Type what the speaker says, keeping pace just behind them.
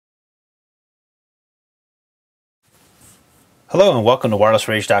Hello and welcome to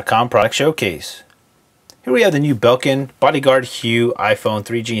wirelessrage.com product showcase. Here we have the new Belkin BodyGuard Hue iPhone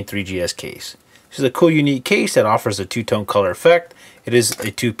 3G and 3GS case. This is a cool unique case that offers a two-tone color effect. It is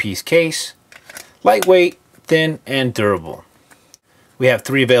a two-piece case, lightweight, thin, and durable. We have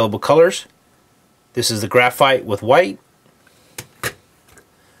three available colors. This is the Graphite with white,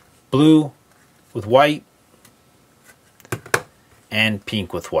 blue with white, and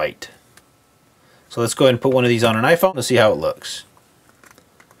pink with white. So let's go ahead and put one of these on an iPhone to see how it looks.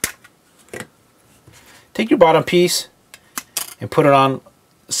 Take your bottom piece and put it on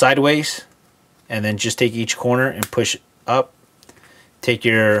sideways, and then just take each corner and push up. Take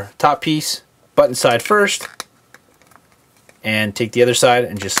your top piece, button side first, and take the other side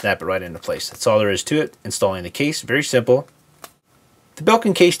and just snap it right into place. That's all there is to it. Installing the case, very simple. The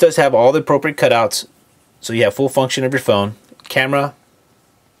Belkin case does have all the appropriate cutouts, so you have full function of your phone. Camera,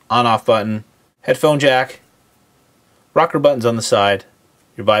 on-off button, headphone jack, rocker buttons on the side,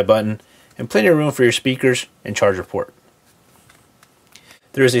 your buy button, and plenty of room for your speakers and charger port.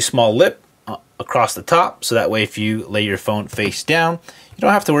 There is a small lip across the top, so that way if you lay your phone face down, you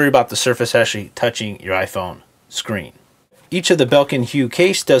don't have to worry about the surface actually touching your iPhone screen. Each of the Belkin Hue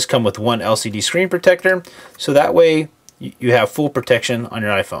case does come with one LCD screen protector, so that way you have full protection on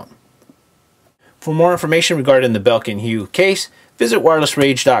your iPhone. For more information regarding the Belkin Hue case, visit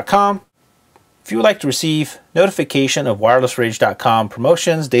wirelessrage.com. If you would like to receive notification of wirelessrage.com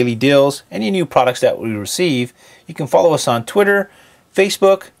promotions, daily deals, any new products that we receive, you can follow us on Twitter,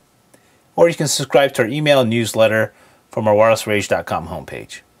 Facebook, or you can subscribe to our email newsletter from our wirelessrage.com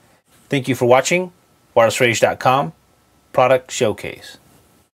homepage. Thank you for watching wirelessrage.com Product Showcase.